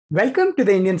Welcome to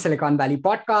the Indian Silicon Valley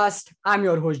podcast. I'm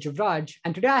your host, Juvraj,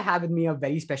 and today I have with me a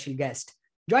very special guest.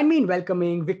 Join me in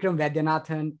welcoming Vikram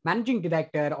Vaidyanathan, Managing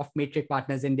Director of Matrix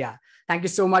Partners India. Thank you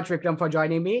so much, Vikram, for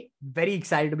joining me. Very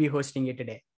excited to be hosting you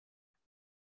today.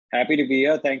 Happy to be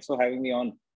here. Thanks for having me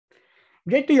on.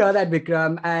 Great to hear that,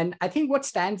 Vikram. And I think what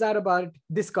stands out about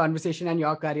this conversation and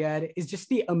your career is just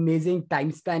the amazing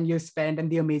time span you've spent and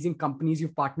the amazing companies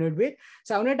you've partnered with.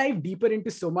 So I want to dive deeper into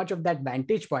so much of that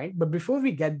vantage point. But before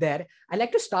we get there, I'd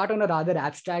like to start on a rather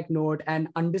abstract note and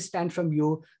understand from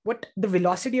you what the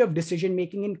velocity of decision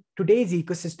making in today's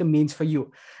ecosystem means for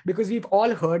you. Because we've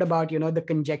all heard about, the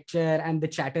conjecture and the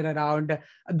chatter around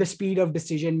the speed of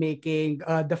decision making,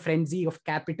 the frenzy of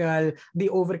capital, the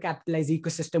overcapitalized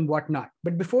ecosystem, whatnot.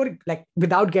 But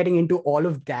without getting into all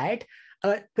of that,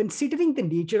 considering the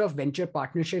nature of venture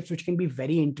partnerships, which can be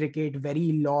very intricate,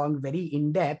 very long, very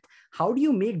in-depth, how do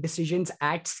you make decisions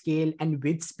at scale and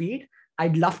with speed?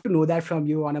 I'd love to know that from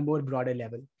you on a more broader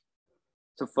level.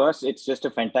 So first, it's just a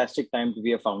fantastic time to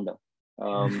be a founder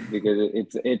because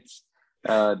it's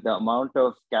the amount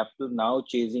of capital now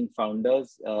chasing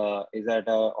founders is at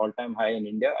an all-time high in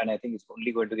India, and I think it's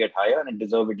only going to get higher, and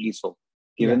deservedly so,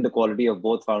 given the quality of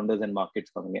both founders and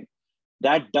markets coming in.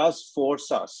 That does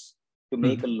force us to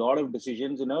make a lot of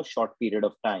decisions in a short period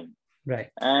of time. Right.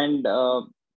 And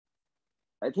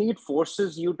I think it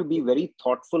forces you to be very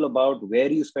thoughtful about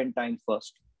where you spend time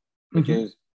first, which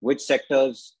is which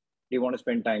sectors do you want to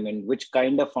spend time in, which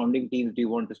kind of founding teams do you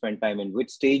want to spend time in, which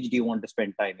stage do you want to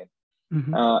spend time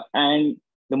in. And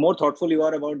the more thoughtful you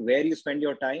are about where you spend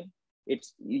your time,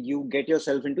 you get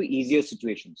yourself into easier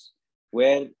situations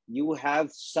where you have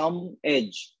some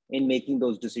edge in making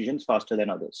those decisions faster than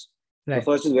others. Right. The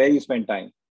first is where you spend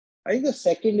time. I think the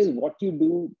second is what you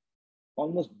do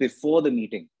almost before the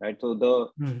meeting, right?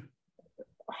 So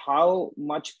how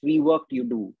much pre-work you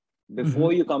do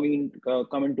before you come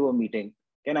into a meeting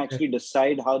can actually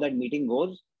decide how that meeting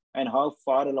goes and how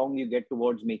far along you get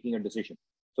towards making a decision.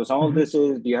 So some of this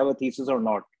is, do you have a thesis or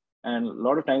not? And a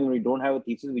lot of times when we don't have a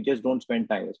thesis, we just don't spend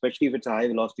time, especially if it's a high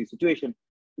velocity situation,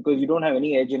 because you don't have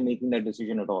any edge in making that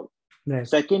decision at all. Right.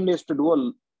 Second is to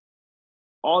do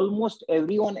almost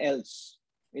everyone else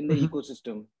in the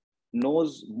ecosystem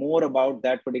knows more about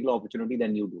that particular opportunity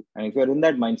than you do. And if you're in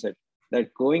that mindset,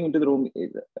 that going into the room,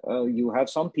 you have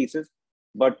some thesis,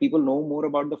 but people know more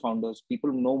about the founders,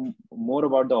 people know more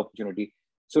about the opportunity.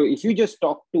 So if you just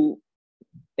talk to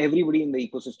everybody in the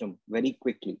ecosystem very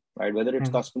quickly, right? Whether it's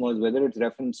customers, whether it's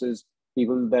references,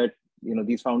 people that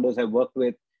these founders have worked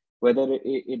with, whether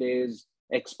it is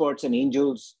experts and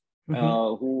angels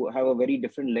who have a very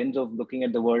different lens of looking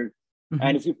at the world.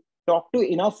 And if you talk to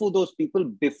enough of those people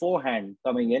beforehand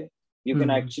coming in, you can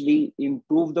actually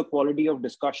improve the quality of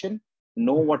discussion,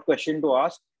 know what question to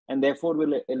ask, and therefore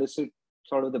will elicit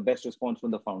sort of the best response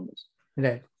from the founders.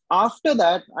 Right. After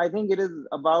that, I think it is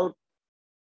about,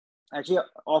 actually,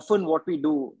 often what we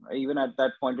do, even at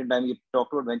that point in time, you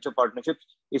talk about venture partnerships,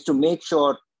 is to make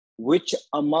sure which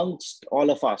amongst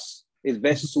all of us is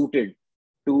best suited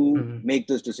to make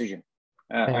this decision.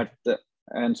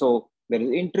 And so there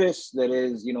is interest, there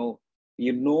is,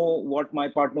 what my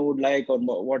partner would like or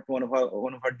what one of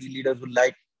our deal leaders would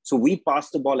like. So we pass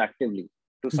the ball actively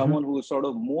to someone who is sort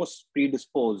of most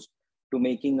predisposed to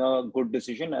making a good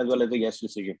decision as well as a yes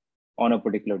decision on a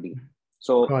particular deal.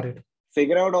 So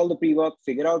figure out all the pre-work,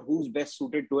 figure out who's best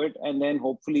suited to it, and then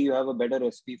hopefully you have a better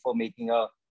recipe for making a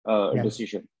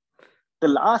decision. The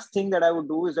last thing that I would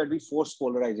do is that we force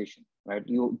polarization, right?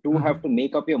 You do have to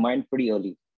make up your mind pretty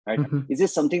early, right? Is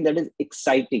this something that is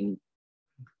exciting?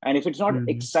 And if it's not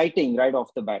exciting right off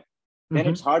the bat, then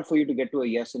it's hard for you to get to a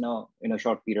yes in a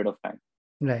short period of time.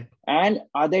 Right. And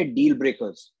are there deal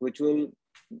breakers which will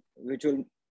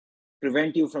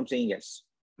prevent you from saying yes?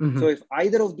 So if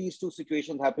either of these two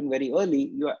situations happen very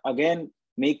early, you again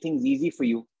make things easy for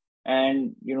you,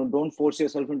 and don't force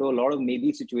yourself into a lot of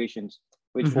maybe situations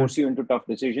which force you into tough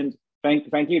decisions.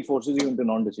 Frankly, it forces you into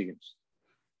non-decisions.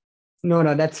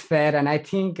 No, that's fair. And I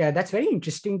think that's very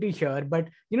interesting to hear. But,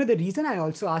 the reason I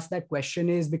also asked that question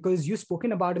is because you've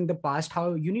spoken about in the past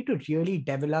how you need to really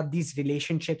develop these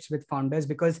relationships with founders,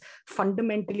 because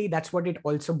fundamentally that's what it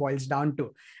also boils down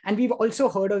to. And we've also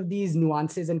heard of these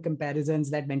nuances and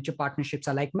comparisons that venture partnerships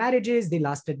are like marriages, they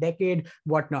last a decade,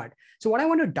 whatnot. So what I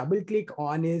want to double click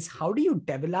on is how do you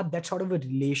develop that sort of a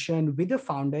relation with a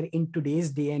founder in today's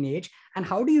day and age? And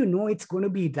how do you know it's going to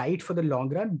be right for the long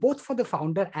run, both for the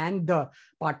founder and the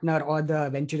partner or the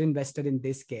venture investor in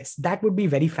this case? That would be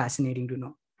very fascinating to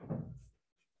know.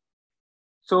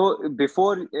 So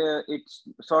before, it's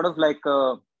sort of like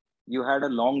you had a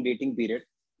long dating period.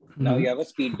 Now you have a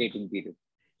speed dating period.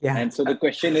 Yeah. And so the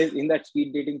question is, in that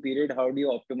speed dating period, how do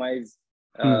you optimize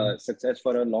success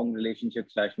for a long relationship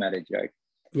 / marriage, right?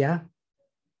 Yeah.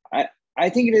 I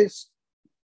think it is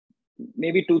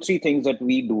maybe 2-3 things that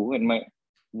we do. And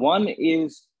one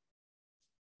is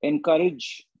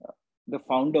encourage the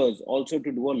founders also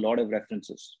to do a lot of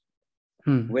references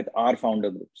with our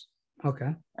founder groups.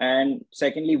 Okay. And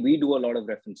secondly, we do a lot of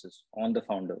references on the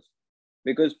founders,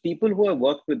 because people who have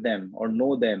worked with them or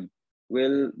know them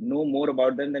will know more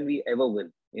about them than we ever will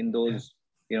in those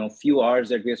few hours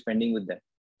that we are spending with them.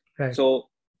 Right. So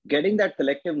getting that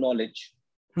collective knowledge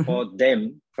for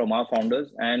them from our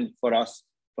founders and for us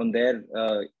from their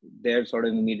sort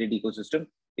of immediate ecosystem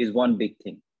is one big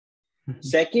thing.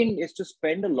 Second is to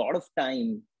spend a lot of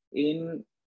time in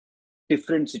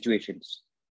different situations,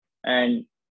 and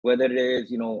whether it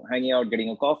is hanging out, getting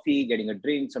a coffee, getting a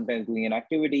drink, sometimes doing an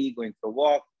activity, going for a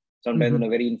walk, sometimes in a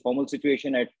very informal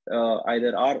situation at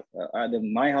either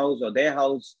my house or their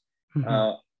house.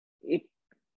 It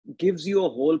gives you a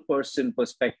whole person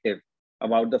perspective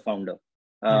about the founder.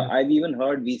 I've even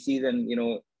heard VCs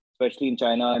and especially in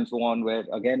China and so on, where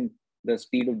again the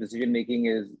speed of decision making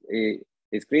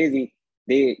is crazy.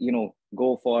 They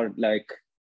go for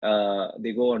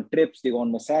they go on trips, they go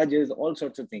on massages, all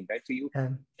sorts of things, right? So you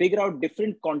figure out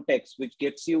different contexts, which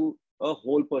gets you a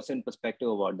whole person perspective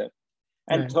about them.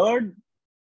 And third,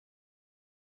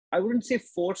 I wouldn't say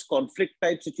force conflict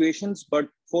type situations, but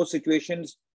force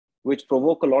situations which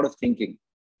provoke a lot of thinking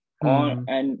on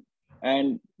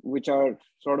and which are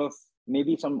sort of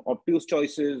maybe some obtuse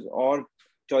choices or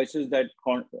choices that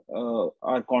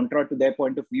are contra to their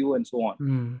point of view and so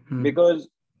on. Because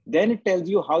then it tells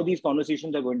you how these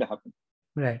conversations are going to happen.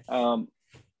 Right.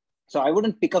 So I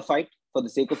wouldn't pick a fight for the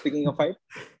sake of picking a fight.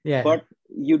 But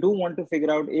you do want to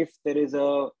figure out if there is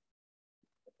a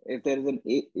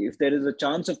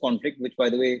chance of conflict, which by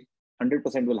the way,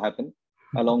 100% will happen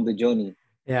along the journey.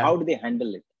 How do they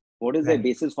handle it? What is their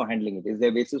basis for handling it? Is there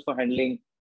a basis for handling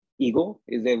ego?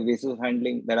 Is there a basis of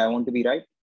handling that I want to be right?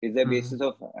 Is there a basis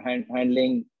of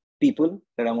handling people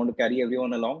that I want to carry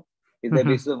everyone along? Is there a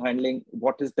basis of handling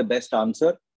what is the best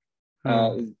answer?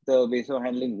 Is the basis of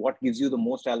handling what gives you the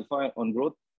most alpha on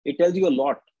growth? It tells you a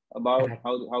lot about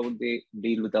how would they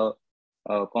deal with a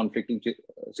conflicting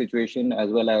situation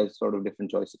as well as sort of different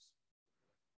choices.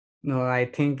 No, I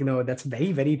think, that's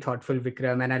very, very thoughtful,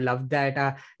 Vikram. And I love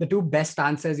that the two best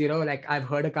answers, like I've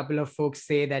heard a couple of folks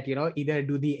say that, either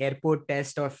do the airport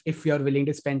test of if you're willing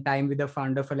to spend time with the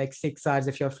founder for like 6 hours,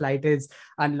 if your flight is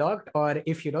unlocked, or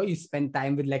if, you spend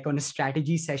time with like on a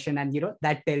strategy session and,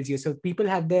 that tells you. So people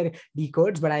have their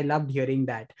decodes, but I loved hearing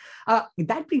that.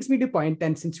 That brings me to point.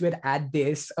 And since we're at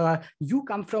this, you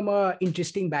come from an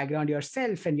interesting background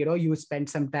yourself and, you spent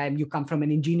some time, you come from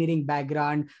an engineering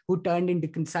background who turned into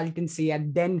consulting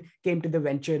and then came to the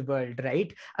venture world,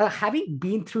 right? Having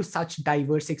been through such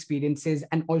diverse experiences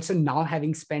and also now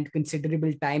having spent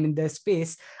considerable time in the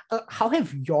space, how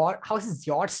has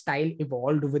your style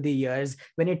evolved over the years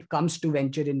when it comes to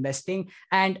venture investing?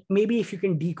 And maybe if you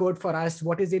can decode for us,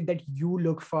 what is it that you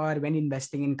look for when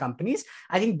investing in companies?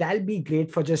 I think that'll be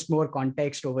great for just more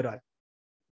context overall.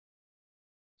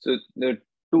 So there are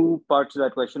two parts to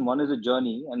that question. One is a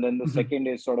journey, and then the second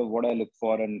is sort of what I look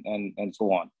for and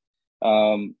so on.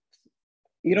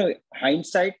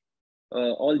 Hindsight,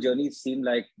 all journeys seem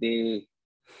like they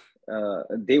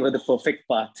were the perfect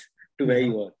path to where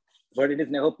you were, but it is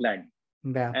never planned.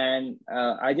 And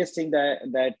I just think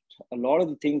that a lot of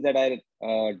the things that I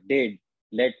did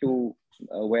led to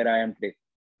where I am today.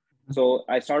 So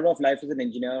I started off life as an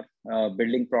engineer,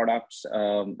 building products,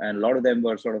 and a lot of them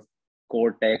were sort of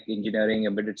core tech, engineering,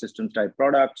 embedded systems type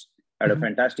products. I had a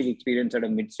fantastic experience at a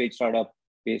mid-stage startup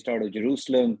based out of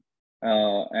Jerusalem,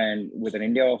 and with an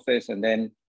India office, and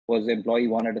then was employee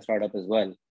one at a startup as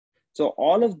well. So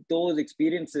all of those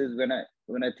experiences,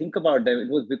 when I think about them, it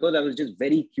was because I was just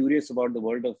very curious about the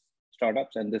world of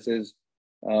startups. And this is,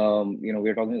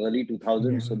 we're talking early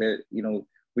 2000s. So there, we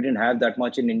didn't have that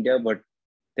much in India, but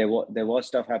there was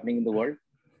stuff happening in the world.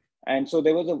 And so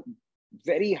there was a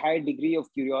very high degree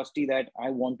of curiosity that I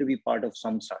want to be part of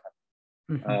some startup.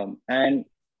 And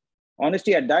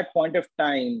honestly, at that point of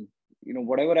time,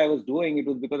 whatever I was doing, it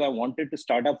was because I wanted to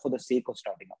start up for the sake of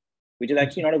starting up, which is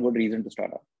actually not a good reason to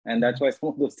start up. And that's why some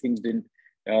of those things didn't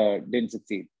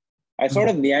succeed. I sort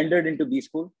of meandered into B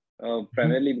school,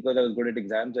 primarily because I was good at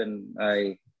exams and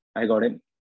I got in.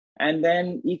 And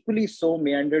then equally so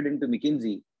meandered into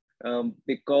McKinsey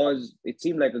because it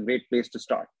seemed like a great place to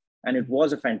start. And it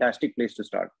was a fantastic place to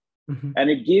start. And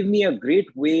it gave me a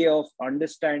great way of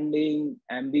understanding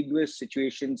ambiguous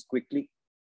situations quickly,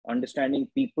 understanding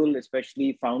people,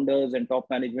 especially founders and top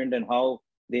management, and how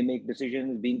they make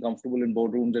decisions, being comfortable in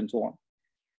boardrooms and so on.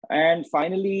 And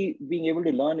finally, being able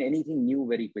to learn anything new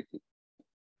very quickly.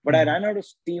 But I ran out of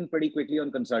steam pretty quickly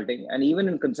on consulting. And even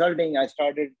in consulting, I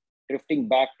started drifting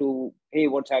back to, hey,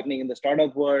 what's happening in the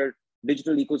startup world,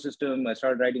 digital ecosystem. I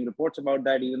started writing reports about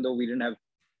that, even though we didn't have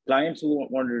clients who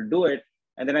wanted to do it.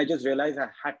 And then I just realized I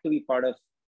had to be part of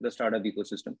the startup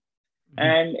ecosystem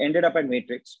and ended up at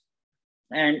Matrix.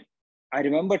 And I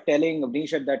remember telling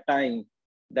Avnish at that time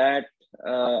that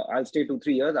I'll stay 2-3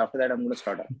 years. After that, I'm going to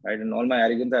start up, right? And all my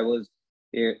arrogance, I was,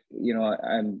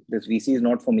 this VC is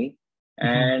not for me.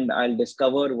 And I'll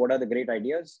discover what are the great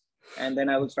ideas. And then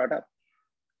I will start up.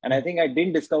 And I think I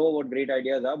didn't discover what great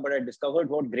ideas are, but I discovered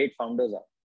what great founders are.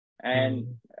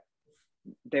 And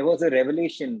there was a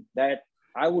revelation that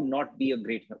I would not be a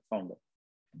great founder.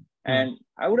 And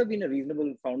I would have been a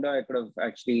reasonable founder. I could have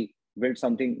actually built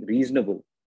something reasonable.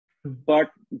 But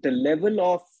the level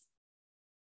of,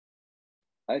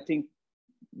 I think,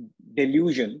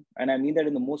 delusion, and I mean that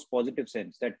in the most positive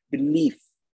sense, that belief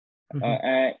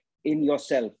in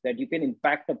yourself that you can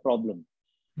impact a problem,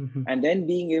 and then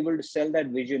being able to sell that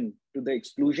vision to the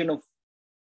exclusion of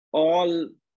all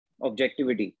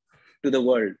objectivity to the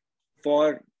world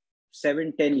for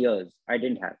 7-10 years, I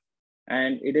didn't have.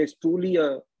 And it is truly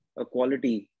a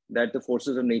quality that the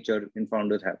forces of nature in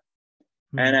founders have.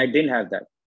 And I didn't have that.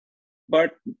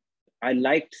 But I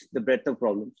liked the breadth of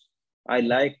problems.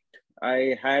 I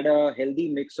had a healthy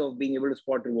mix of being able to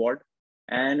spot reward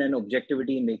and an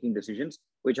objectivity in making decisions,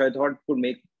 which I thought could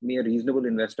make me a reasonable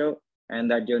investor. And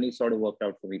that journey sort of worked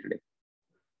out for me today.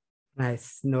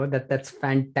 Nice. No, that's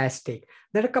fantastic.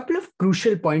 There are a couple of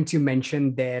crucial points you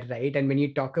mentioned there, right? And when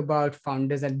you talk about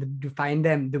founders and define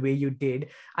them the way you did,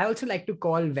 I also like to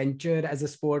call venture as a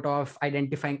sport of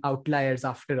identifying outliers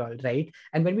after all, right?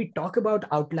 And when we talk about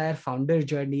outlier founder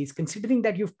journeys, considering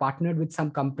that you've partnered with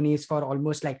some companies for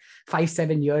almost like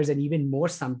 5-7 years and even more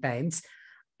sometimes,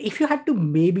 if you had to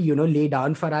maybe, lay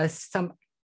down for us some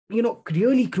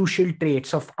really crucial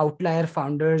traits of outlier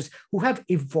founders who have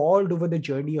evolved over the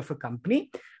journey of a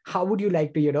company, how would you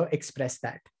like to, express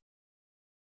that?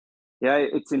 Yeah,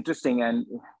 it's interesting. And,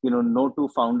 no two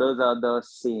founders are the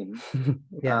same.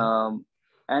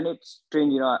 And it's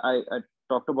strange, I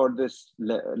talked about this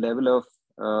level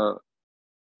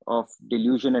of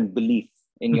delusion and belief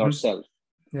in yourself.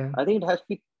 I think it has to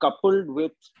be coupled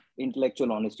with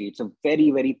intellectual honesty. It's a very,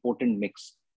 very potent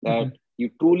mix that you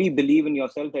truly believe in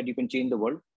yourself that you can change the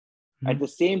world. At the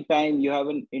same time, you have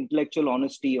an intellectual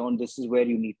honesty on this is where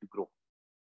you need to grow.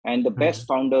 And the best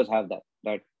founders have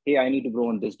that, hey, I need to grow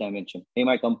in this dimension. Hey,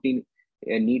 my company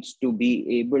needs to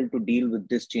be able to deal with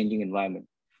this changing environment.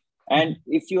 And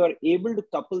if you are able to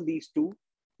couple these two,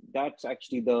 that's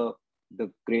actually the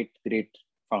great, great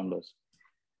founders.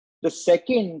 The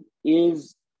second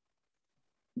is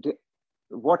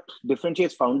what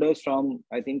differentiates founders from,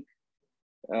 I think,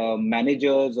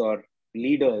 managers or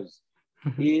leaders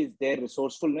is their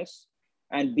resourcefulness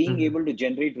and being able to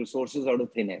generate resources out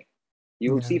of thin air.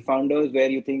 You will see founders where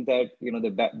you think that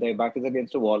their back is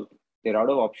against a wall, they're out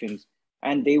of options,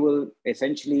 and they will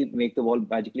essentially make the wall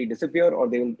magically disappear, or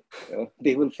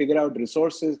they will figure out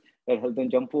resources that help them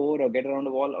jump over or get around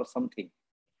the wall or something.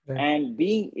 And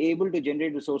being able to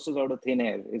generate resources out of thin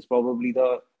air is probably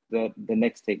the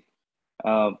next thing.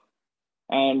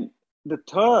 And the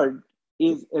third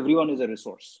is everyone is a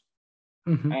resource.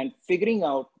 And figuring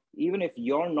out, even if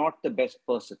you're not the best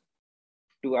person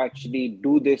to actually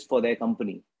do this for their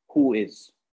company, who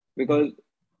is? Because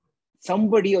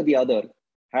somebody or the other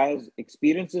has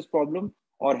experienced this problem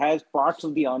or has parts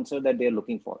of the answer that they're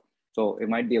looking for. So it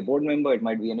might be a board member, it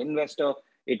might be an investor,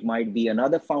 it might be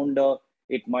another founder,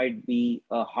 it might be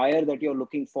a hire that you're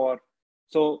looking for.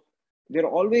 So we're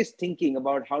always thinking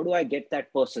about how do I get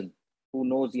that person who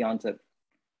knows the answer?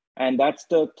 And that's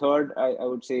the third, I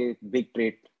would say, big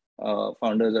trait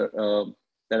founders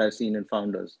that I've seen in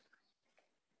founders.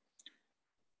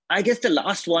 I guess the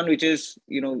last one, which is,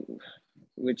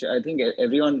 which I think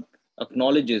everyone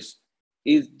acknowledges,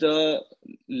 is the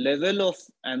level of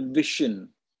ambition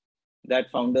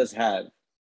that founders have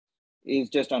is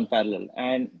just unparalleled.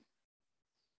 And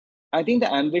I think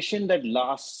the ambition that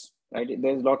lasts, right?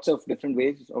 There's lots of different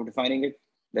ways of defining it.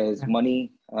 There's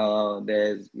money,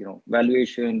 there's,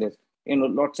 valuation, there's,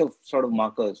 lots of sort of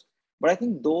markers. But I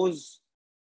think those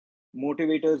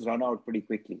motivators run out pretty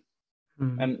quickly.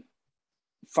 And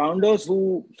founders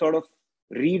who sort of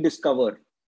rediscover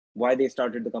why they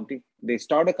started the company, they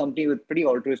start a company with pretty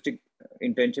altruistic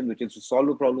intention, which is to solve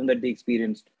a problem that they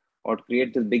experienced or to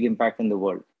create this big impact in the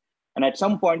world. And at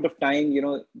some point of time,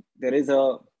 there is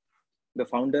the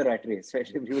founder rat race,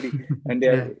 right? Everybody, and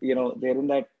they're in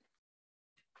that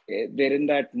they're in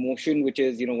that motion, which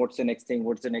is, what's the next thing?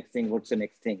 What's the next thing? What's the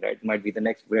next thing, right? It might be the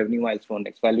next revenue milestone,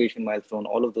 next valuation milestone,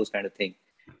 all of those kind of things.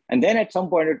 And then at some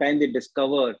point in time, they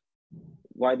discover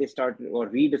why they started, or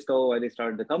rediscover why they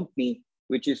started the company,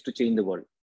 which is to change the world.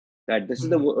 That this is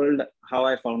the world, how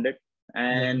I found it.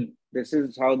 And this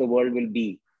is how the world will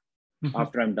be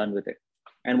after I'm done with it.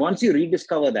 And once you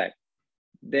rediscover that,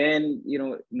 then,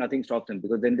 nothing stops them,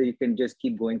 because then they can just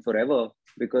keep going forever,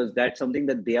 because that's something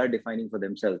that they are defining for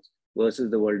themselves versus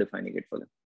the world defining it for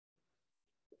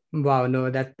them. Wow,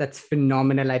 no, that's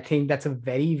phenomenal. I think that's a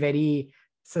very, very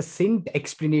succinct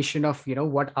explanation of,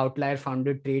 what outlier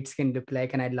founder traits can look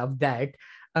like. And I love that.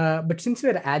 But since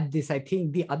we're at this, I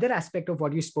think the other aspect of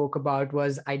what you spoke about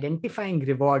was identifying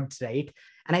rewards, right?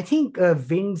 And I think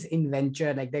wins in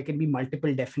venture, like there can be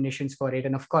multiple definitions for it.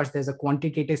 And of course, there's a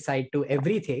quantitative side to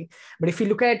everything. But if you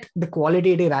look at the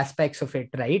qualitative aspects of it,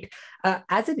 right?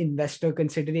 As an investor,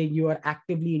 considering you are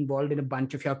actively involved in a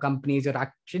bunch of your companies, you're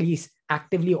actually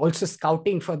actively also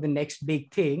scouting for the next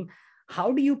big thing.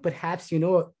 How do you perhaps,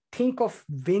 think of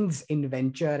wins in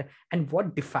venture and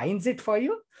what defines it for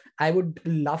you? I would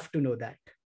love to know that.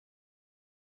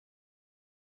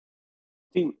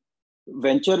 See,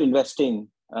 venture investing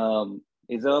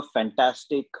is a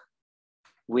fantastic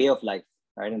way of life,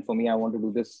 right? And for me, I want to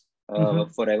do this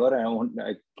forever.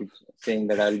 I keep saying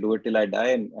that I'll do it till I die,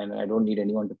 and I don't need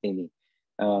anyone to pay me.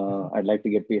 I'd like to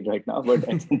get paid right now, but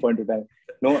at some point in time,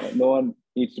 no one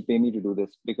needs to pay me to do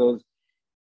this, because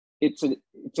it's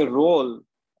a role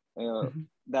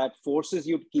that forces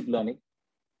you to keep learning,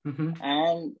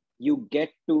 and you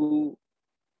get to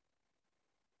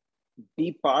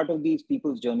be part of these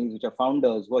people's journeys, which are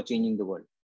founders who are changing the world.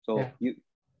 So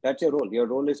that's your role. Your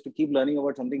role is to keep learning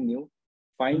about something new,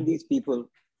 find these people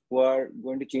who are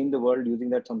going to change the world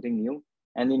using that something new,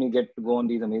 and then you get to go on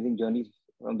these amazing journeys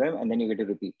from them, and then you get to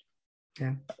repeat.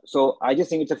 So I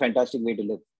just think it's a fantastic way to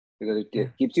live, because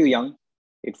it keeps you young,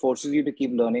 it forces you to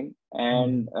keep learning,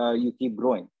 and you keep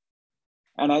growing.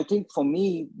 And I think for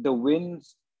me, the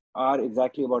wins are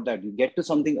exactly about that. You get to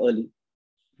something early.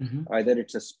 Either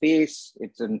it's a space,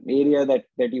 it's an area that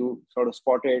you sort of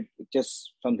spotted, it's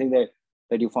just something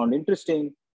that you found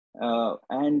interesting,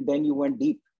 and then you went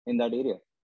deep in that area.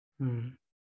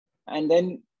 And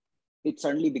then it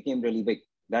suddenly became really big.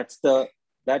 That's the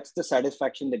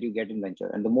satisfaction that you get in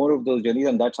venture. And the more of those journeys,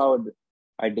 and that's how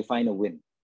I define a win.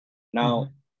 Now,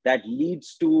 that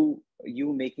leads to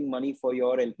you making money for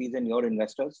your LPs and your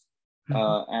investors.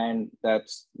 And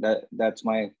that's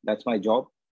my job.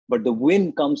 But the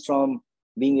win comes from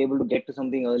being able to get to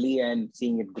something early and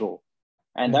seeing it grow.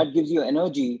 And that gives you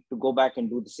energy to go back and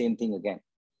do the same thing again.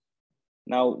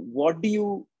 Now, what do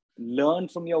you learn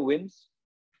from your wins?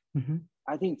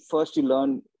 I think first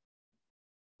you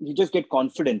just get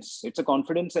confidence. It's a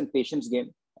confidence and patience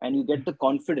game. And you get the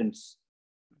confidence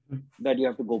that you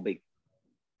have to go big.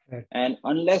 And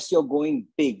unless you're going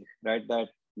big, right, that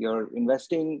you're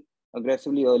investing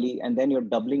aggressively early and then you're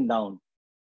doubling down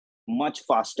much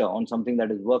faster on something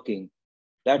that is working,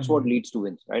 that's what leads to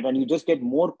wins, right? And you just get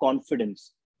more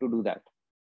confidence to do that.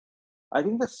 I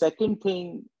think the second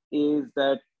thing is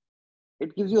that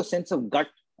it gives you a sense of gut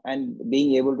and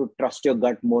being able to trust your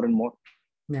gut more and more.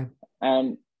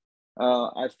 And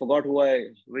I forgot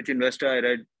which investor I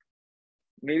read.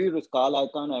 Maybe it was Carl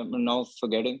Icahn, I'm now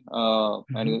forgetting.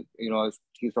 And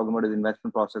he's talking about his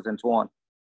investment process and so on.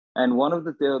 And one of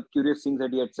the curious things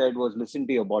that he had said was, listen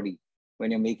to your body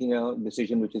when you're making a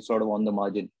decision which is sort of on the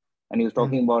margin. And he was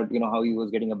talking about, how he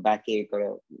was getting a backache or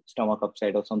a stomach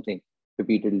upset or something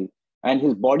repeatedly. And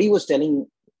his body was telling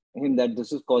him that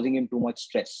this is causing him too much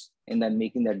stress in that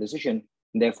making that decision.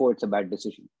 And therefore, it's a bad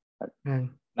decision.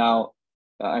 Now,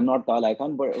 I'm not Carl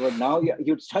Icahn, but now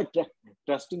you'd start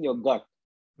trusting your gut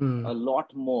a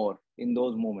lot more in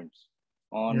those moments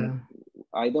on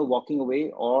either walking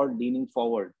away or leaning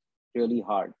forward really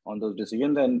hard on those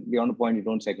decisions. And beyond a point, you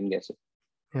don't second guess it.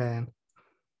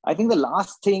 I think the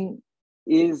last thing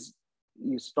is,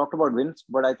 you talked about wins,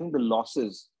 but I think the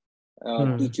losses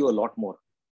teach you a lot more.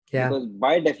 Because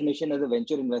by definition, as a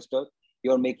venture investor,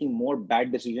 you're making more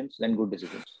bad decisions than good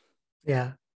decisions.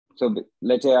 So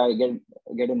let's say I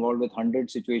get involved with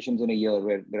 100 situations in a year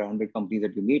where there are 100 companies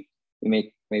that you meet. You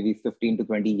make maybe 15 to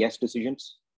 20 yes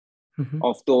decisions.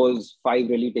 Of those, 5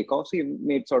 really take off. So you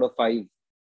made sort of 5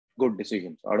 good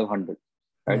decisions out of 100,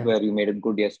 right? Where you made a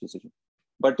good yes decision.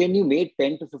 But then you made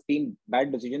 10 to 15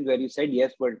 bad decisions where you said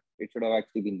yes, but it should have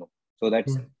actually been no. So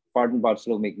that's part and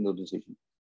parcel of making those decisions.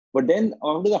 But then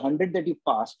out of the 100 that you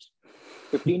passed,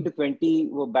 15 to 20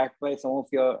 were backed by some of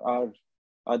our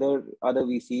other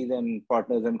VCs and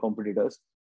partners and competitors.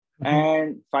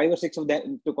 and 5 or 6 of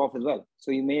them took off as well.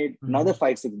 So you made another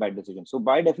 5, 6 bad decisions. So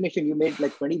by definition, you made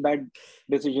like 20 bad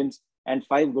decisions and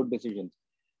 5 good decisions.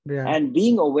 Yeah. And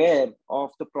being aware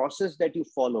of the process that you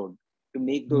followed to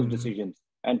make those decisions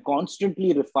and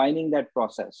constantly refining that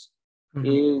process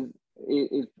is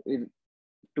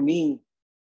to me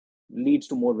leads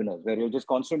to more winners, where you're just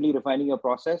constantly refining your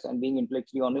process and being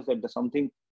intellectually honest that there's something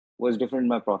was different in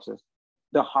my process.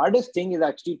 The hardest thing is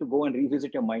actually to go and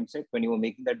revisit your mindset when you were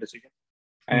making that decision.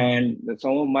 And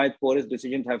some of my poorest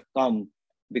decisions have come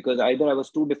because either I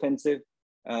was too defensive,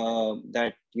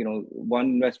 that one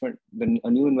investment, a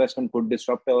new investment could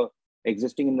disrupt a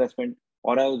existing investment,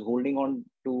 or I was holding on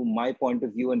to my point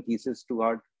of view and thesis too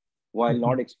hard while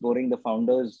not exploring the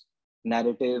founder's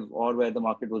narrative or where the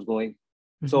market was going.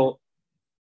 So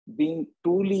being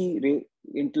truly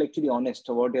intellectually honest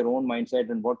about your own mindset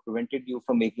and what prevented you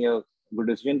from making a good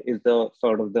decision is the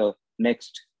sort of the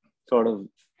next sort of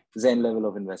Zen level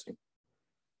of investing.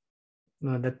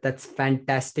 No, that's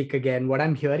fantastic. Again, what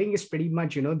I'm hearing is pretty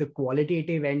much, the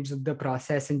qualitative ends of the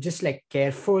process and just like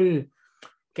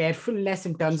carefulness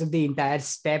in terms of the entire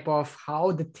step of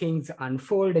how the things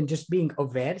unfold and just being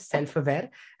aware, self-aware.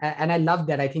 And I love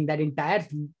that. I think that entire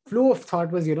flow of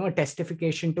thought was, a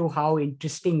testification to how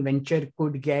interesting venture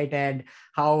could get and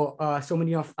how so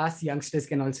many of us youngsters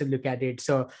can also look at it.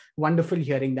 So wonderful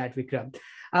hearing that, Vikram.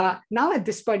 Now at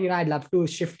this point, I'd love to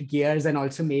shift gears and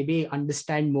also maybe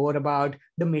understand more about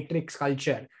the matrix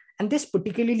culture. And this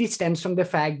particularly stems from the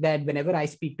fact that whenever I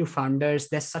speak to founders,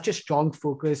 there's such a strong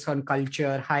focus on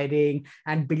culture, hiring,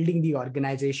 and building the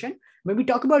organization. When we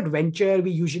talk about venture,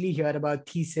 we usually hear about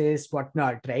thesis,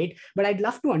 whatnot, right? But I'd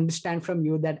love to understand from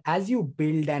you that as you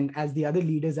build and as the other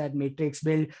leaders at Matrix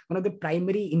build one of the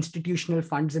primary institutional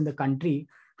funds in the country,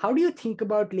 how do you think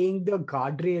about laying the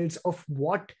guardrails of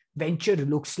what venture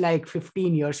looks like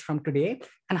 15 years from today?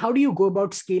 And how do you go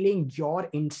about scaling your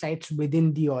insights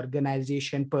within the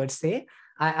organization per se?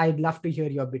 I'd love to hear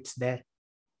your bits there.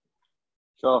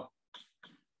 Sure.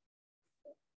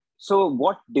 So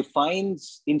what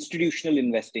defines institutional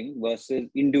investing versus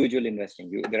individual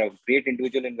investing? There are great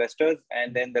individual investors,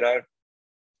 and then there are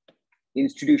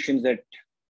institutions that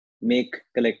make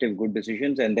collective good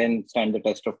decisions and then stand the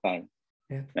test of time.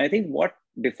 Yeah. I think what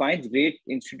defines great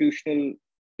institutional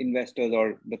investors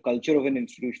or the culture of an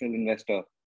institutional investor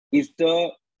is the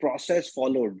process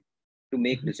followed to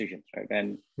make decisions, right?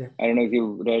 And I don't know if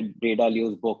you read Ray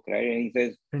Dalio's book, right? And he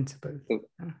says, principles. So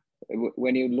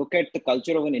when you look at the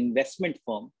culture of an investment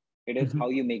firm, it is how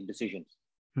you make decisions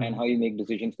and how you make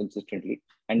decisions consistently.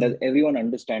 And does everyone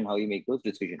understand how you make those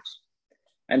decisions?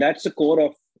 And that's the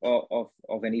core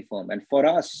of any firm. And for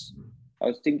us, I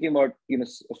was thinking about, a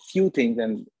few things,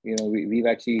 and, we've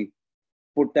actually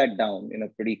put that down in a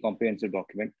pretty comprehensive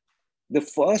document. The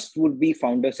first would be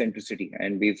founder centricity.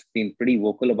 And we've been pretty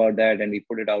vocal about that and we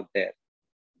put it out there.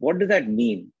 What does that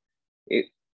mean? It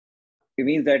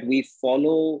means that we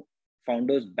follow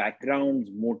founders' backgrounds,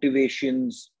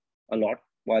 motivations a lot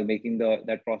while making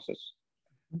that process.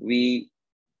 We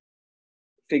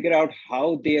figure out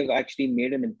how they have actually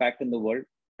made an impact in the world,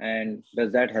 and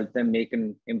does that help them make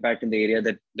an impact in the area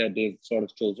that they've sort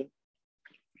of chosen.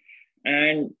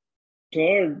 And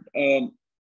third,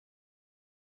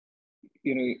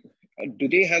 do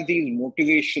they have these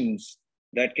motivations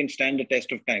that can stand the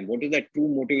test of time? What is that true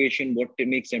motivation? What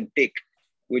makes them tick,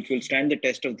 which will stand the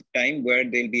test of the time, where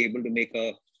they'll be able to make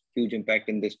a huge impact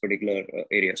in this particular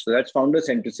area? So that's founder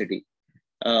centricity.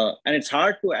 And it's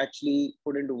hard to actually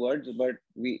put into words, but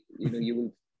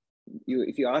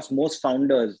if you ask most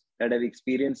founders that have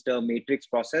experienced a matrix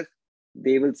process,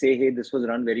 they will say, hey, this was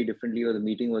run very differently, or the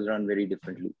meeting was run very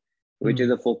differently, which is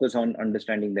a focus on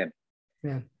understanding them.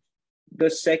 Yeah. The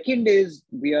second is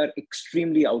we are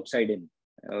extremely outside in.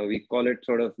 We call it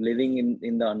sort of living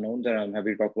in the unknowns, and I'm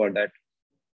happy to talk about that.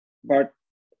 But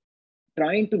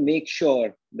trying to make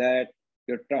sure that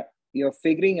you're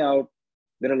figuring out,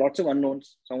 there are lots of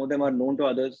unknowns. Some of them are known to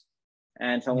others,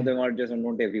 and some of them are just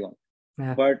unknown to everyone.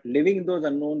 Yeah. But living in those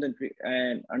unknowns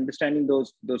and understanding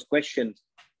those questions,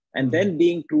 and then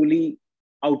being truly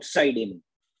outside in,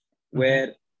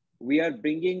 where we are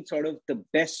bringing sort of the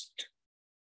best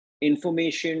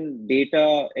information,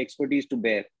 data, expertise to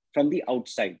bear from the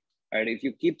outside. Right? If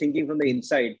you keep thinking from the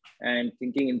inside and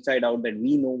thinking inside out that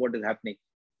we know what is happening,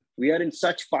 we are in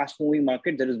such fast-moving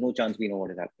market, there is no chance we know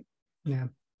what is happening. Yeah.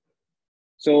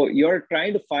 So you're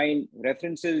trying to find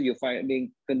references, you're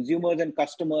finding consumers and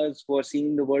customers who are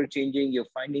seeing the world changing, you're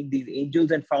finding these angels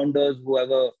and founders who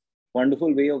have a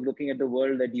wonderful way of looking at the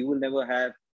world that you will never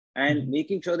have, and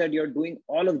making sure that you're doing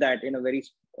all of that in a very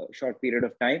short period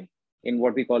of time in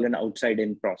what we call an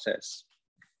outside-in process.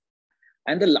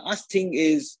 And the last thing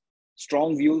is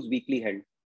strong views, weakly held,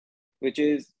 which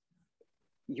is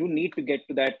you need to get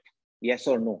to that yes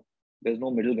or no. There's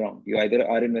no middle ground. You either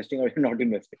are investing or you're not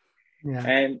investing. Yeah.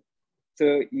 And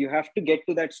so you have to get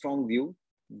to that strong view.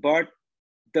 But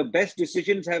the best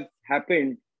decisions have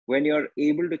happened when you're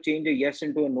able to change a yes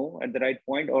into a no at the right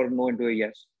point, or no into a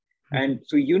yes. And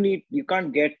so you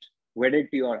can't get wedded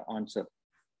to your answer.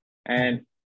 And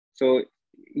so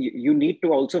you need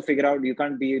to also figure out, you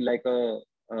can't be like a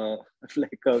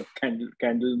like a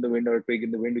candle in the wind or a twig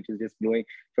in the wind, which is just blowing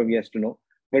from yes to no.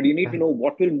 But you need to know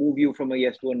what will move you from a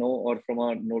yes to a no, or from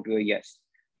a no to a yes.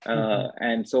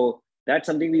 And so that's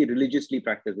something we religiously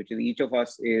practice, which is each of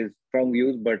us is strong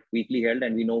views, but weakly held,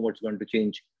 and we know what's going to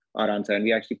change our answer. And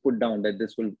we actually put down that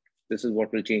this is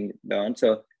what will change the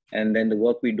answer. And then the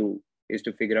work we do is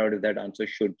to figure out if that answer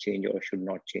should change or should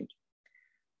not change.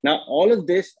 Now, all of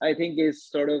this, I think, is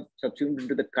sort of subsumed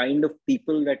into the kind of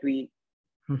people that we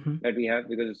have,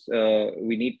 because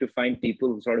we need to find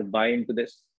people who sort of buy into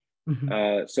this.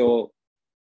 So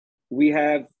we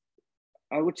have,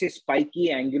 I would say,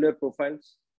 spiky, angular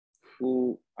profiles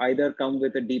who either come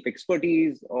with a deep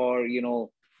expertise, or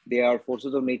they are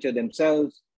forces of nature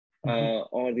themselves,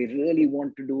 or they really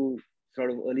want to do sort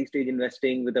of early stage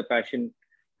investing with a passion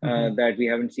that we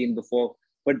haven't seen before,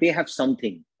 but they have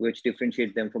something which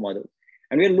differentiates them from others.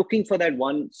 And we're looking for that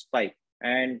one spike.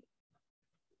 And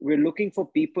we're looking for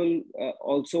people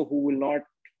also who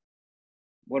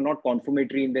were not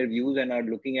confirmatory in their views and are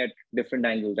looking at different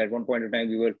angles. At one point in time,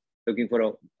 we were looking for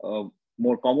a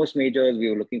more commerce majors. We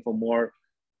were looking for more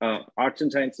arts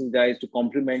and sciences guys to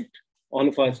complement all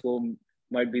of us who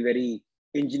might be very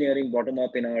engineering bottom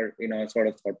up in our sort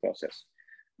of thought process.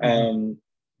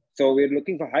 So we're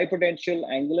looking for high potential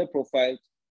angular profiles,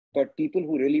 but people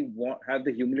who really have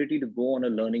the humility to go on a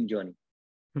learning journey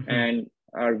and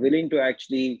are willing to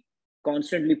actually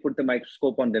constantly put the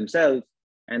microscope on themselves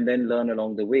and then learn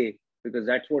along the way, because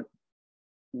that's what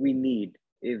we need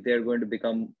if they're going to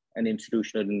become an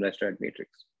institutional investor at Matrix.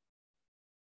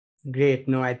 Great.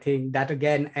 No, I think that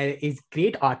again is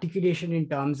great articulation in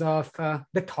terms of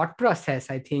the thought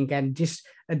process, I think. And just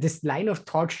this line of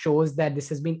thought shows that this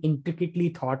has been intricately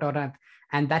thought out.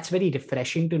 And that's very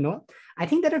refreshing to know. I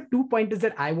think there are 2 pointers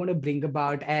that I want to bring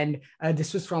about. And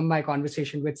this was from my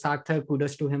conversation with Sarthak.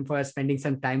 Kudos to him for spending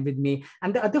some time with me.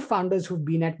 And the other founders who've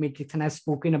been at Matrix and have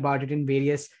spoken about it in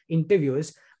various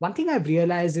interviews. One thing I've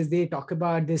realized is they talk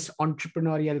about this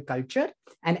entrepreneurial culture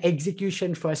and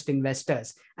execution first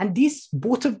investors. And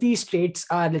both of these traits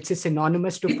are, let's say,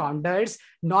 synonymous to founders,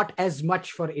 not as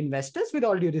much for investors, with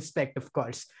all due respect, of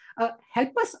course.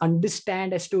 Help us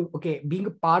understand as to, okay, being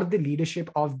a part of the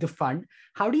leadership of the fund,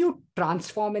 how do you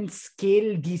transform and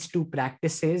scale these two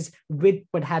practices with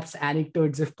perhaps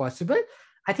anecdotes if possible?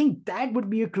 I think that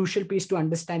would be a crucial piece to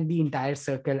understand the entire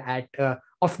circle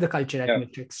of the culture at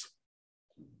Matrix.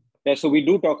 Yeah, so we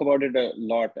do talk about it a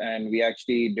lot, and we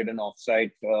actually did an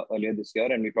offsite earlier this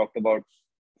year, and we talked about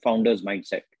founders'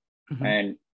 mindset.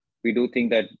 And we do think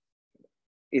that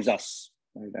is us.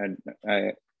 And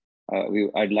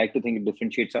I'd like to think it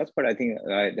differentiates us, but I think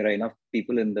there are enough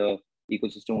people in the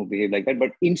ecosystem who behave like that.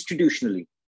 But institutionally,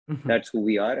 that's who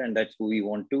we are, and that's who we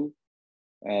want to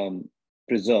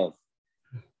preserve.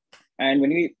 And when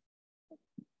we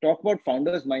talk about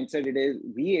founders' mindset,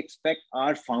 we expect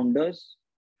our founders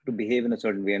to behave in a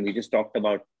certain way. And we just talked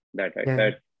about that, right?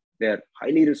 That they're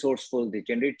highly resourceful, they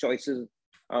generate choices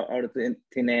out of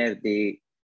thin air. They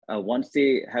once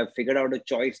they have figured out a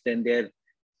choice, then their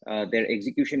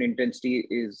execution intensity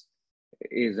is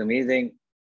amazing.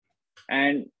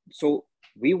 And so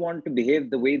we want to behave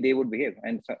the way they would behave.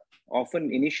 And so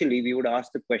often initially we would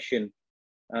ask the question,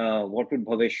 what would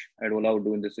Bhavesh at Ola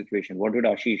do in this situation? What would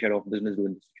Ashish at OfBusiness do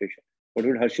in this situation? What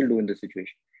would Harshil do in this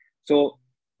situation? So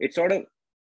it's sort of,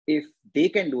 if they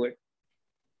can do it,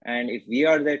 and if we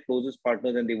are their closest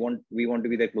partners and we want to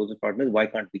be their closest partners, why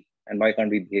can't we? And why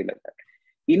can't we behave like that?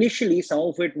 Initially, some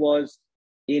of it was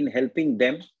in helping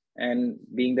them and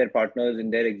being their partners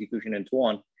in their execution and so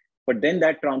on. But then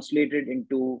that translated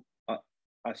into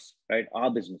us, right? Our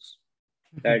business.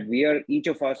 That we are, each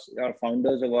of us are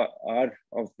founders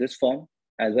of this firm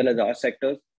as well as our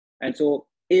sectors. And so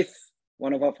if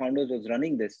one of our founders was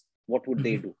running this, what would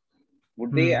they do?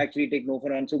 Would they actually take no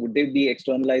for an answer? Would they be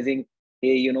externalizing,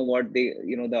 hey, you know what, the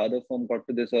other firm got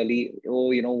to this early.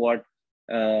 Oh, you know what,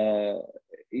 I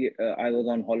was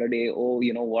on holiday. Oh,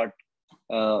 you know what,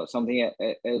 something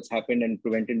else happened and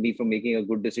prevented me from making a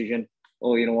good decision.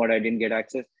 Oh, you know what, I didn't get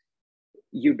access.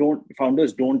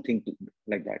 Founders don't think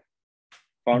like that.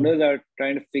 Founders are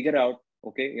trying to figure out,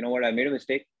 okay, you know what, I made a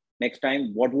mistake. Next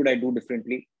time, what would I do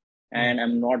differently? and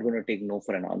I'm not going to take no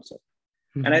for an answer.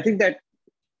 Mm-hmm. And I think that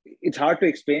it's hard to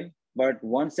explain, but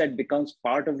once that becomes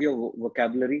part of your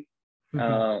vocabulary,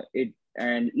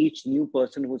 and each new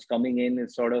person who's coming in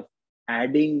is sort of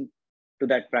adding to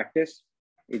that practice,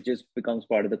 it just becomes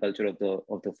part of the culture of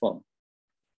the firm.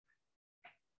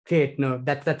 Great. No,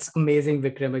 that's amazing,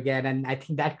 Vikram, again. And I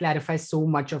think that clarifies so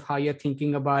much of how you're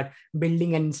thinking about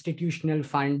building an institutional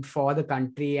fund for the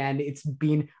country. And it's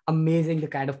been amazing the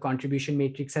kind of contribution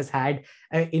Matrix has had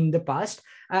in the past.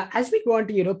 As we go on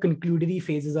to, concludatory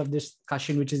phases of this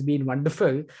discussion, which has been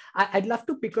wonderful, I'd love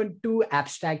to pick on two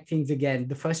abstract things again.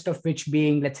 The first of which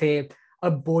being, let's say, a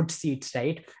board seats,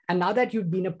 right? And now that you've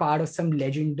been a part of some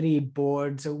legendary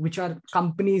boards, which are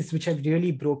companies which have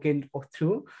really broken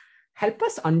through, help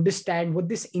us understand what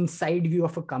this inside view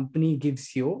of a company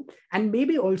gives you, and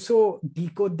maybe also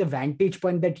decode the vantage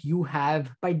point that you have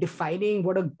by defining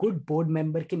what a good board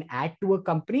member can add to a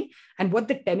company and what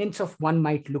the tenets of one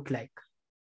might look like.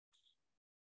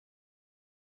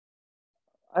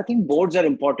 I think boards are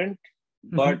important,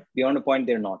 but beyond a point,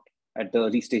 they're not at the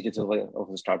early stages of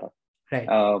a startup. Right.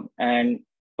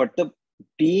 But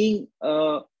being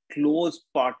a close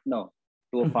partner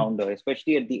to a founder,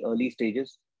 especially at the early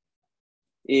stages,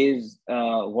 is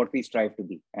what we strive to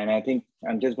be. And I think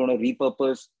I'm just going to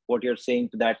repurpose what you're saying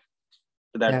to that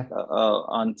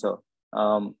answer.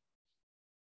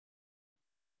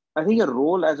 I think your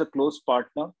role as a close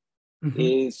partner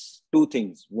is two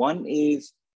things. One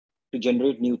is to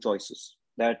generate new choices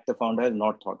that the founder has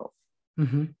not thought of.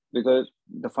 Because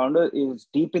the founder is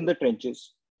deep in the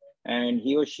trenches and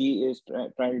he or she is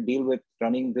trying to deal with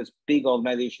running this big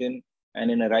organization and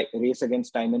in a race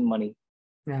against time and money.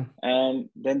 Yeah. And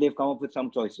then they've come up with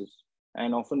some choices.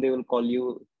 And often they will call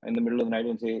you in the middle of the night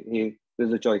and say, hey,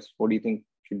 there's a choice. What do you think you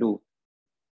should do?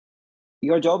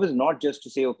 Your job is not just to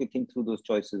say, okay, think through those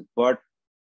choices, but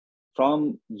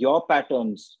from your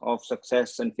patterns of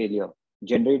success and failure,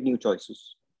 generate new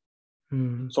choices.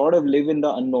 Sort of live in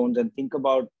the unknowns and think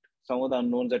about some of the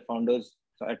unknowns that founders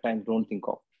at times don't think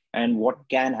of and what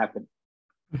can happen.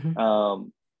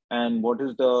 And what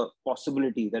is the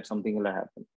possibility that something will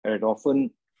happen. Right?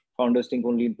 Often founders think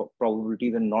only in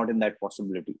probabilities and not in that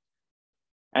possibility,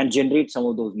 and generate some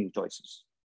of those new choices.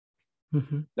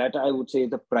 That I would say is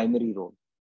the primary role.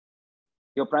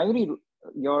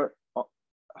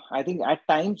 I think at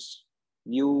times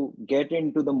you get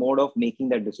into the mode of making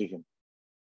that decision.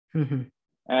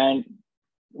 And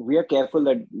we are careful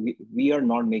that we are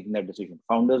not making that decision.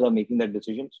 Founders are making that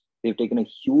decisions. They've taken a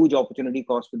huge opportunity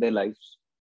cost with their lives.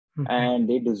 And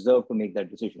they deserve to make that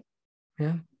decision.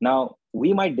 Yeah. Now,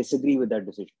 we might disagree with that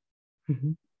decision.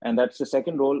 And that's the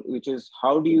second role, which is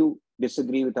how do you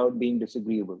disagree without being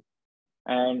disagreeable?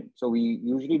 And so we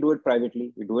usually do it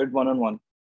privately. We do it one-on-one.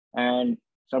 And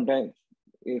sometimes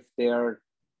if they are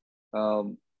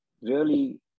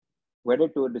really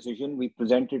wedded to a decision, we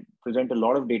present a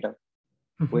lot of data,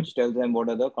 which tells them what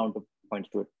are the counterpoints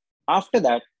to it. After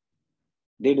that,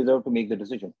 they deserve to make the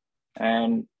decision.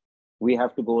 And we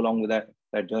have to go along with that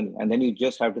journey. And then you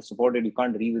just have to support it. You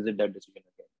can't revisit that decision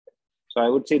again. So I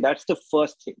would say that's the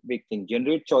first big thing.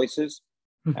 Generate choices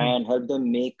and help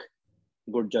them make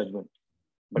good judgment.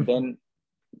 But then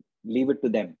leave it to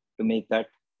them to make that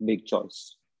big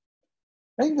choice.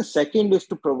 I think the second is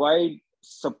to provide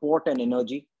support and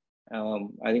energy.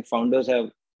 I think founders have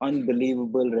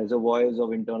unbelievable reservoirs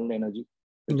of internal energy,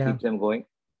 which keeps them going.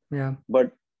 Yeah.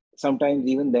 But sometimes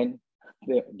even then,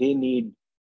 they need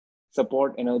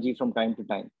support, energy from time to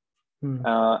time.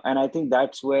 And I think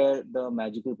that's where the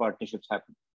magical partnerships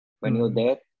happen. When you're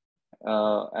there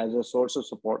as a source of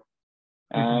support.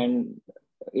 And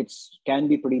it can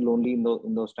be pretty lonely in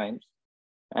those times.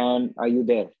 And are you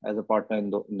there as a partner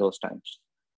in those times?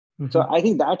 So I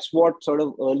think that's what sort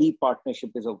of early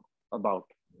partnership is about.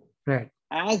 Right.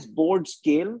 As boards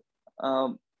scale,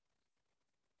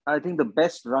 I think the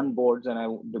best run boards,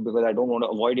 because I don't want to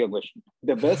avoid your question,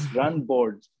 the best run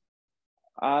boards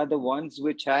are the ones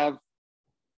which have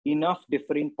enough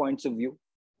differing points of view.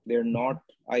 They're not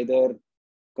either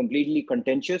completely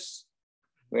contentious,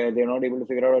 where they're not able to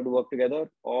figure out how to work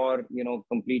together, or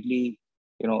completely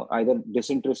either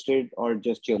disinterested or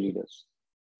just cheerleaders.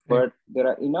 But there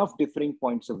are enough differing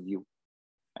points of view,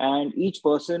 and each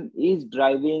person is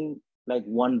driving like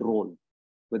one role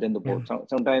within the board.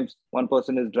 Sometimes one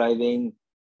person is driving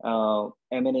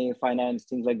M&A, finance,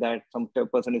 things like that. Some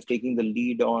person is taking the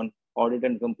lead on audit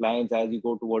and compliance as you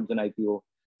go towards an IPO.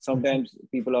 Sometimes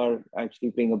people are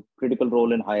actually playing a critical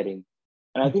role in hiring.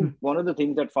 And I think one of the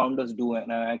things that founders do,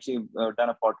 and I actually done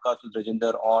a podcast with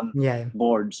Rajinder on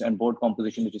boards and board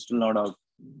composition, which is still not out.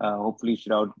 Hopefully it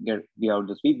should be out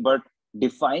this week. But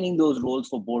defining those roles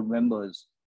for board members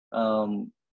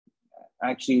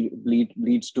actually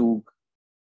leads to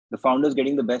the founders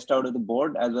getting the best out of the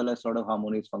board as well as sort of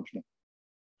harmonious functioning.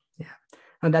 Yeah.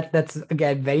 And that's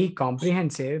again very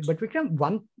comprehensive. But Vikram,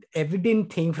 one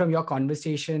evident thing from your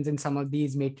conversations in some of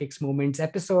these Matrix Moments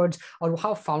episodes, or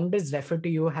how founders refer to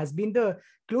you, has been the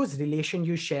close relation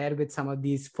you share with some of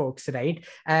these folks, right?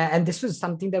 And this was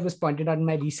something that was pointed out in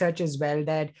my research as well,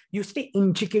 that you stay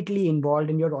intricately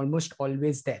involved and you're almost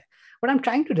always there. What I'm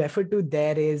trying to refer to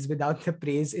there is, without the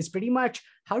praise, is pretty much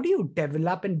how do you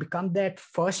develop and become that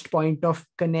first point of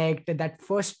connect, that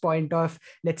first point of,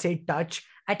 let's say, touch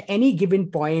at any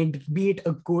given point, be it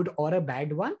a good or a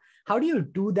bad one? How do you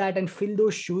do that and fill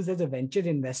those shoes as a venture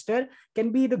investor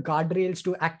can be the guardrails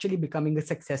to actually becoming a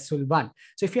successful one.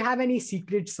 So if you have any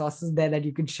secret sauces there that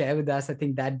you can share with us, I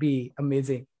think that'd be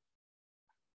amazing.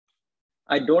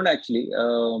 I don't actually.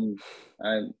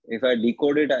 If I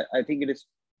decode it, I think it is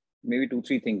maybe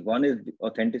 2-3 things. One is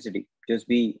authenticity. Just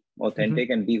be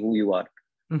authentic and be who you are.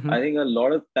 I think a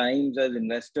lot of times as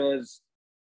investors,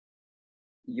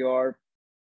 you're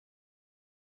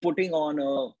putting on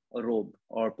a robe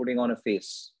or putting on a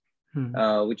face,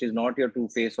 which is not your true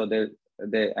face, or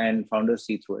and founders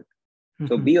see through it.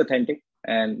 So be authentic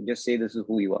and just say this is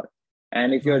who you are.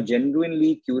 And if you're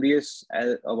genuinely curious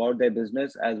about their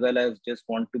business, as well as just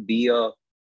want to be a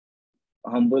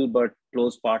humble but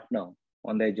close partner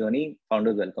on their journey,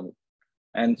 founders welcome it.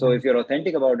 And so if you're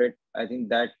authentic about it, I think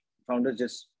that founders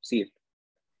just see it.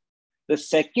 The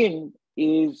second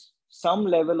is some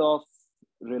level of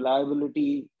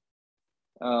reliability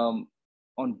on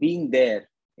being there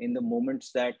in the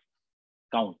moments that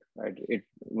count, right?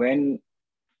 When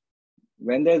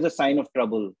there's a sign of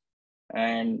trouble,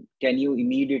 and can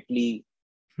immediately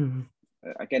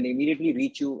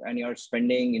reach you, and you're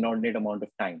spending inordinate amount of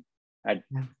time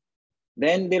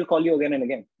then they'll call you again and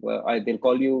again. They'll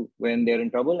call you when they're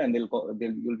in trouble, and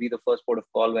you'll be the first port of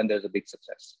call when there's a big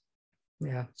success.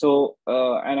 Yeah. So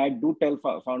and I do tell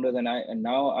founders, and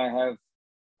now I have,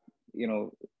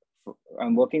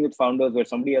 I'm working with founders where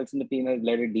somebody else in the team has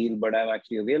led a deal, but I'm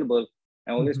actually available.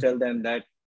 I always tell them that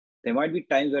there might be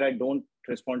times where I don't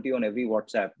respond to you on every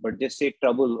WhatsApp, but just say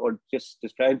trouble or just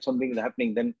describe something that's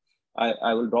happening. Then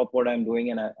I will drop what I'm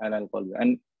doing and I'll call you.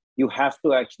 And you have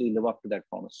to actually live up to that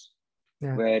promise,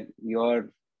 where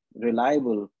you're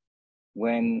reliable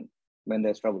when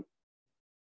there's trouble.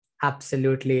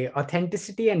 Absolutely.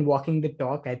 Authenticity and walking the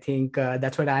talk. I think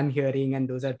that's what I'm hearing. And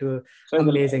those are two so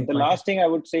amazing the last thing I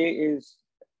would say is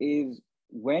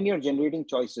when you're generating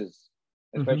choices,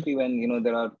 especially when,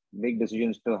 there are big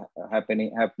decisions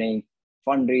happening,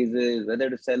 fundraisers,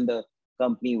 whether to sell the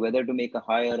company, whether to make a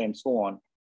hire, and so on.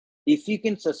 If you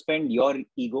can suspend your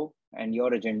ego and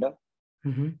your agenda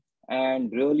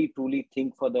and really truly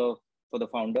think for the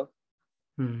founder,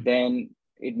 then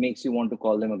it makes you want to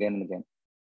call them again and again.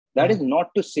 That is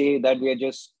not to say that we are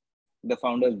just the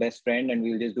founder's best friend and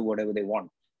we'll just do whatever they want.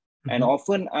 And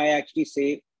often I actually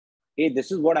say, hey,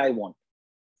 this is what I want,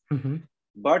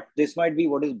 but this might be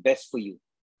what is best for you.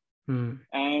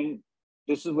 And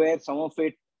this is where some of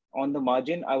it on the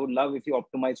margin, I would love if you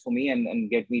optimize for me and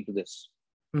get me to this.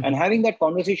 And having that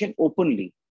conversation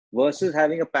openly versus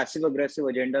having a passive aggressive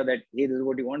agenda that, hey, this is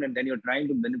what you want, and then you're trying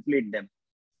to manipulate them.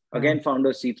 Again,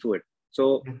 founders see through it.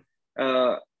 So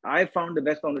I found the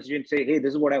best conversation, say, hey,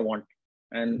 this is what I want.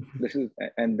 And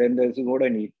then this is what I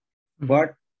need.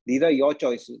 But these are your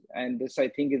choices. And this, I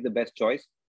think, is the best choice.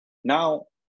 Now,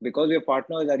 because we're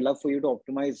partners, I'd love for you to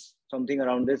optimize something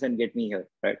around this and get me here,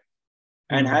 right?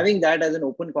 And having that as an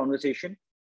open conversation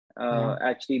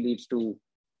actually leads to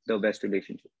the best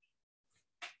relationship.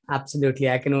 Absolutely.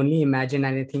 I can only imagine,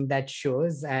 and I think that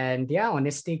shows. And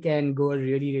honesty can go a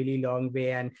really, really long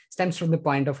way and stems from the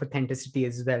point of authenticity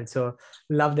as well. So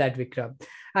love that, Vikram.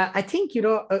 I think,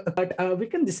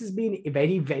 Vikram, this has been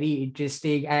very, very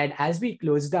interesting. And as we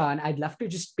close down, I'd love to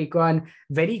just pick on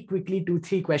very quickly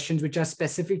 2-3 questions, which are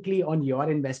specifically on your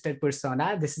investor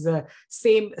persona. This is a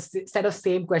set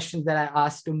of questions that I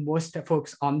asked to most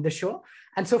folks on the show.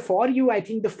 And so for you, I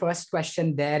think the first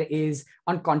question there is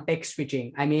on context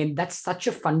switching. I mean, that's such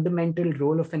a fundamental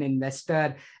role of an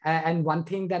investor. And one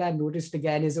thing that I've noticed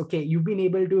again is, okay, you've been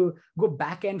able to go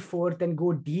back and forth and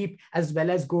go deep as well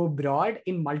as go broad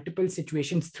in multiple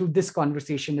situations through this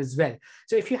conversation as well.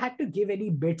 So if you had to give any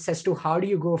bits as to how do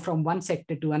you go from one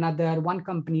sector to another, one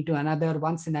company to another,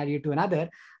 one scenario to another,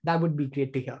 that would be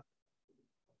great to hear.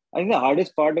 I think the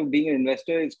hardest part of being an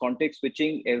investor is context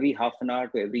switching every half an hour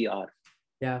to every hour.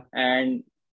 Yeah. And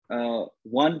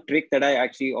one trick that I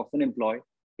actually often employ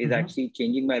is actually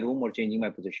changing my room or changing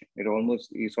my position.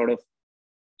 You sort of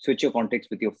switch your context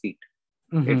with your feet.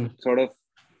 It sort of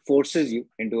forces you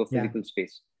into a physical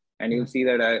space. And you'll see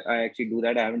that I actually do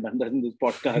that. I haven't done that in this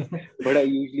podcast, but I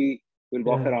usually will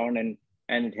walk around and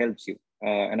it helps you.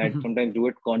 And I sometimes do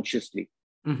it consciously.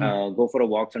 Go for a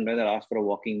walk. Sometimes I'll ask for a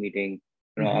walking meeting,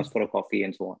 ask for a coffee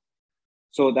and so on.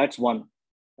 So that's one.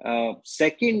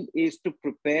 Second is to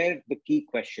prepare the key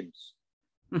questions.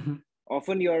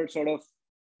 Often you're sort of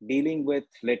dealing with,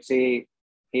 let's say,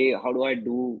 hey, how do I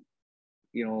do,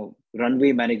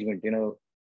 runway management,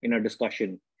 in a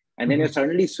discussion. And then you're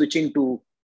suddenly switching to,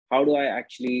 how do I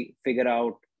actually figure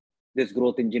out this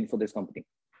growth engine for this company?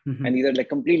 And these are like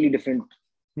completely different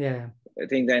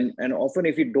things. And often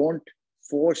if you don't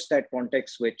force that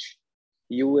context switch,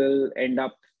 you will end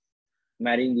up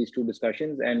marrying these two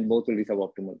discussions and both will be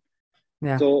suboptimal.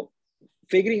 So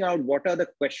figuring out what are the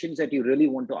questions that you really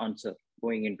want to answer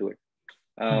going into it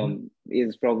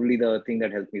is probably the thing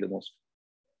that helped me the most.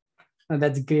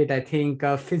 That's great. I think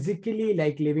physically,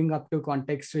 like living up to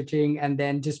context switching and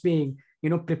then just being,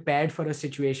 prepared for a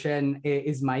situation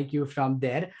is my cue from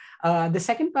there. The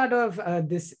second part of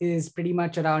this is pretty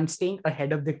much around staying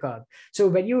ahead of the curve. So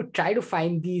when you try to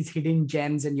find these hidden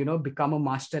gems and, become a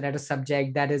master at a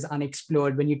subject that is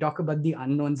unexplored, when you talk about the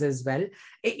unknowns as well,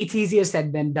 it's easier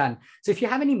said than done. So if you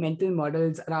have any mental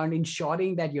models around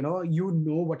ensuring that, you know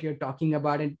what you're talking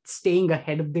about and staying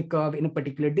ahead of the curve in a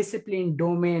particular discipline,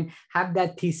 domain, have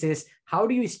that thesis, how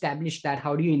do you establish that?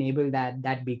 How do you enable that?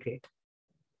 That'd be great.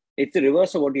 It's the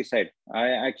reverse of what you said.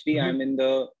 I'm in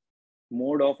the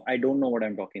mode of, I don't know what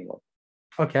I'm talking about.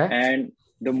 Okay. And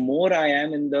the more I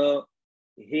am in the,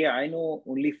 hey, I know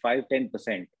only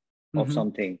 5-10% of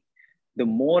something, the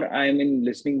more I'm in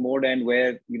listening mode, and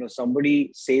where,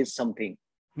 somebody says something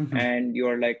and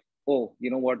you're like, oh, you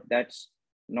know what? That's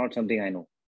not something I know.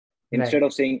 Instead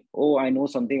of saying, oh, I know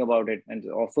something about it. And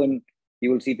often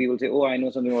you will see people say, oh, I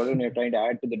know something about it, and you're trying to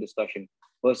add to the discussion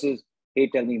versus, hey,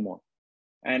 tell me more.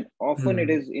 And often it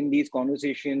is in these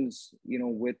conversations,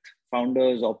 with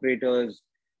founders, operators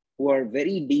who are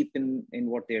very deep in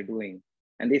what they're doing,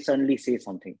 and they suddenly say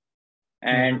something.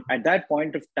 And at that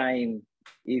point of time,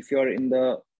 if you're in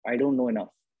the, I don't know enough,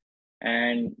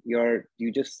 and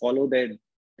you just follow their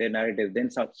narrative,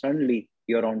 then suddenly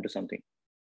you're onto something.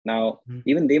 Now,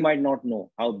 even they might not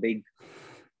know how big,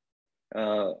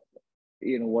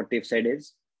 what they've said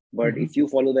is, but if you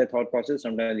follow their thought process,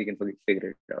 sometimes you can figure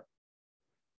it out.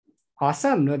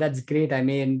 Awesome. No, that's great. I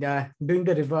mean, doing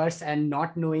the reverse and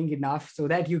not knowing enough so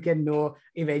that you can know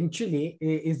eventually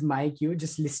is my cue.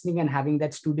 Just listening and having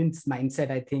that student's mindset,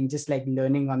 I think, just like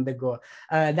learning on the go.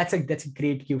 That's a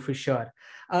great cue for sure.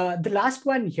 The last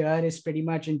one here is pretty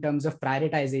much in terms of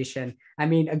prioritization. I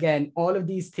mean, again, all of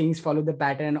these things follow the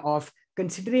pattern of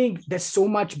considering there's so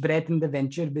much breadth in the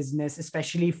venture business,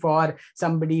 especially for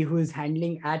somebody who is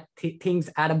handling things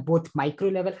at a both micro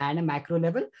level and a macro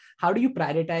level. How do you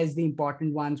prioritize the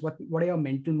important ones? What are your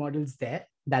mental models there?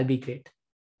 That'll be great.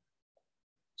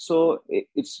 So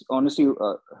it's honestly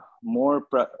more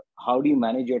how do you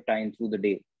manage your time through the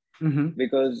day?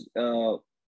 Because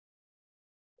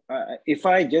if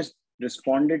I just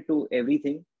responded to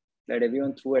everything that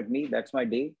everyone threw at me, that's my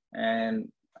day. And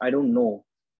I don't know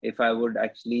if I would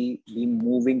actually be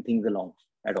moving things along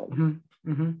at all.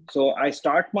 So I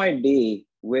start my day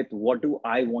with, what do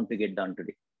I want to get done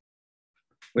today?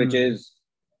 Which is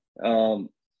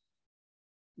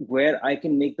where I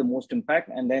can make the most impact.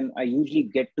 And then I usually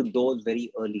get to those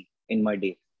very early in my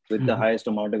day with the highest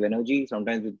amount of energy,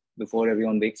 sometimes before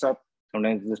everyone wakes up,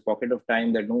 sometimes this pocket of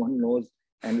time that no one knows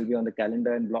and will be on the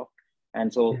calendar and blocked.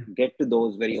 And so get to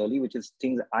those very early, which is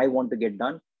things I want to get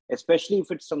done, especially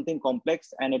if it's something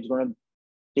complex and it's going to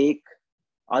take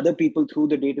other people through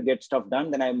the day to get stuff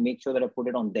done. Then I make sure that I put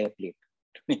it on their plate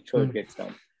to make sure it gets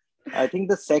done. I think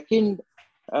the second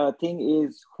thing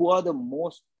is, who are the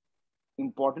most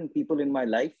important people in my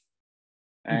life?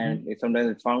 And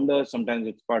sometimes it's founders, sometimes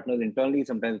it's partners internally,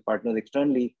 sometimes it's partners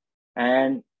externally.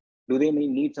 And do they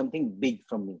need something big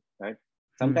from me, right?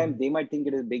 Sometimes they might think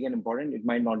it is big and important. It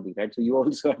might not be, right? So you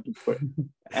also have to put,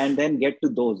 and then get to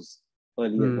those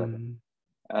early as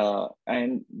well.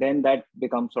 And then that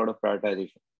becomes sort of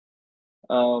prioritization.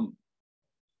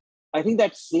 I think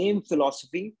that same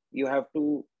philosophy, you have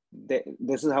to,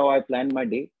 this is how I plan my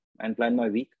day and plan my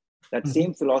week. That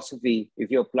same philosophy,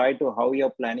 if you apply to how you're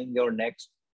planning your next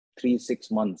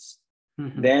 3-6 months,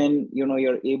 then,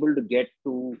 you're able to get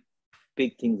to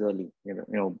big things early,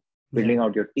 building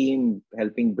out your team,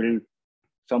 helping build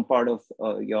some part of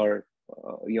your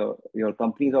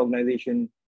company's organization,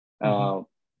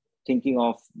 thinking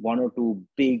of 1 or 2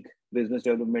 big business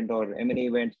development or M&A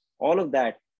events, all of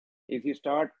that. If you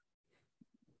start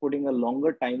putting a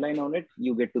longer timeline on it,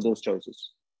 you get to those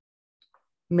choices.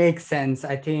 Makes sense.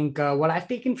 I think what I've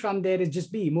taken from there is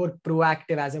just be more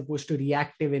proactive as opposed to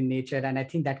reactive in nature. And I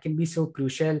think that can be so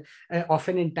crucial.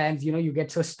 Often in times, you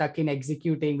get so stuck in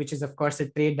executing, which is, of course, a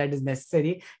trait that is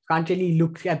necessary. Can't really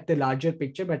look at the larger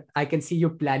picture, but I can see you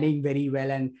planning very well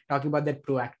and talking about that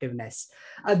proactiveness.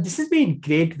 This has been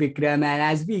great, Vikram. And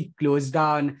as we close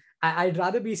down, I'd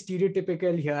rather be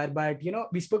stereotypical here, but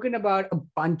we've spoken about a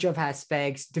bunch of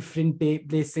aspects, different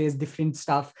places, different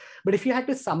stuff. But if you had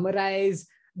to summarize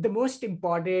the most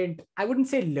important, I wouldn't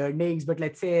say learnings, but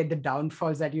let's say the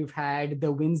downfalls that you've had,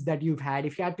 the wins that you've had,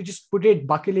 if you had to just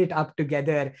buckle it up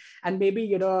together and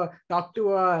maybe, talk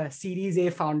to a Series A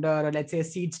founder or let's say a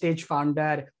seed stage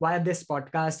founder via this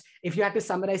podcast, if you had to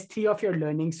summarize 3 of your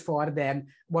learnings for them,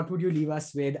 what would you leave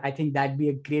us with? I think that'd be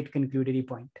a great concludatory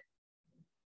point.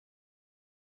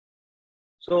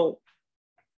 So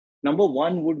number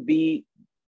 1 would be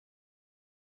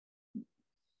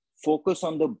focus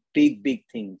on the big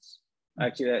things.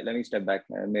 Actually, let me step back.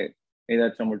 Maybe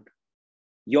that's somewhat.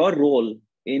 Your role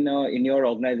in your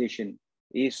organization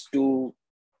is to.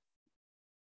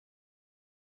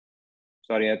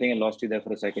 Sorry, I think I lost you there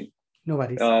for a second. No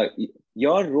worries.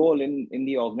 Your role in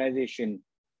the organization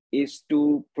is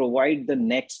to provide the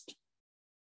next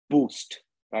boost,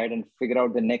 right, and figure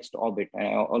out the next orbit.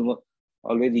 I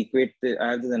always equate.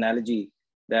 I have this analogy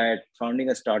that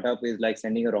founding a startup is like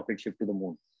sending a rocket ship to the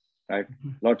moon. Right?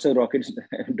 Lots of rockets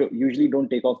usually don't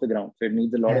take off the ground. So it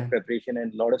needs a lot of preparation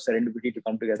and a lot of serendipity to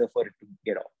come together for it to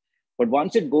get off. But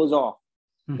once it goes off,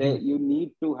 you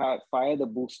need to fire the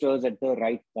boosters at the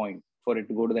right point for it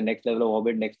to go to the next level of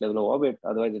orbit.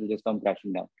 Otherwise, it'll just come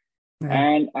crashing down.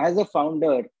 And as a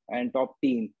founder and top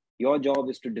team, your job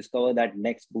is to discover that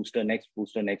next booster.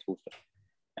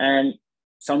 And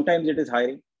sometimes it is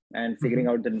hiring and figuring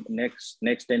out the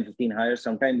next 10, 15 hires.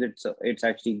 Sometimes it's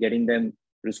actually getting them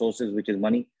resources, which is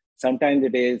money. Sometimes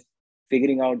it is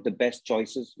figuring out the best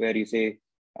choices where you say,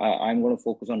 I'm going to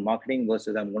focus on marketing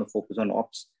versus I'm going to focus on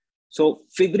ops. So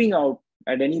figuring out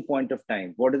at any point of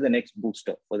time, what is the next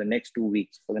booster for the next 2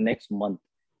 weeks, for the next month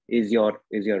is your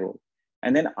role.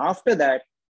 And then after that,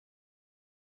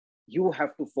 you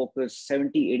have to focus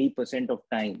 70, 80% of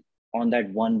time on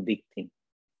that one big thing.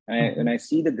 And I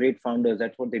see the great founders,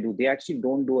 that's what they do. They actually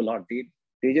don't do a lot.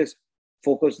 They just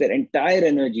focus their entire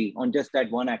energy on just that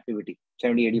one activity,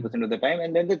 70, 80% of the time.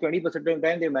 And then the 20% of the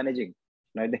time they're managing,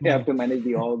 right? They have to manage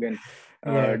the org and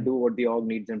do what the org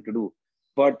needs them to do.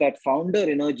 But that founder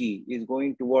energy is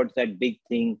going towards that big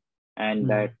thing and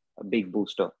that big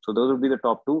booster. So those would be the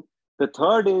top 2. The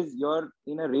third is you're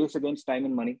in a race against time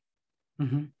and money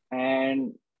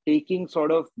and taking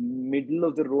sort of middle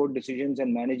of the road decisions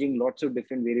and managing lots of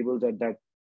different variables at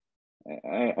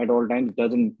all times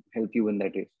doesn't help you in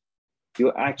that race.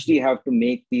 You actually have to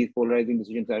make these polarizing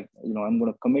decisions that, I'm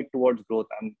going to commit towards growth.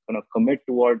 I'm going to commit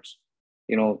towards,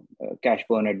 cash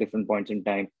burn at different points in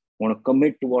time. I want to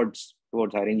commit towards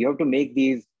hiring. You have to make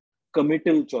these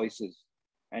committal choices.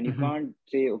 And you can't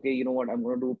say, okay, you know what, I'm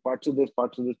going to do parts of this,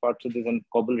 and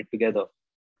cobble it together.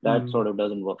 That sort of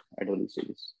doesn't work at early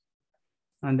stages.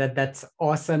 And that's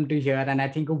awesome to hear. And I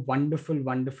think a wonderful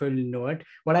note.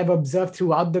 What I've observed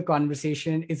throughout the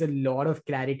conversation is a lot of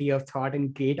clarity of thought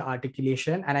and great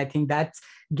articulation. And I think that's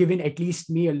given at least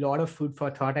me a lot of food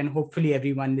for thought and hopefully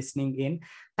everyone listening in.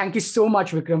 Thank you so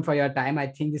much, Vikram, for your time. I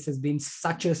think this has been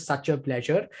such a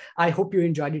pleasure. I hope you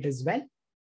enjoyed it as well.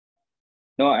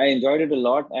 No, I enjoyed it a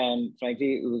lot. And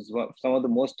frankly, it was some of the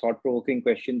most thought-provoking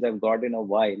questions I've got in a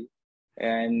while.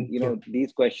 And,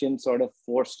 these questions sort of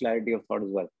force clarity of thought as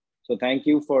well. So thank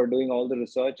you for doing all the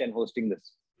research and hosting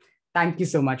this. Thank you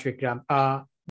so much, Vikram.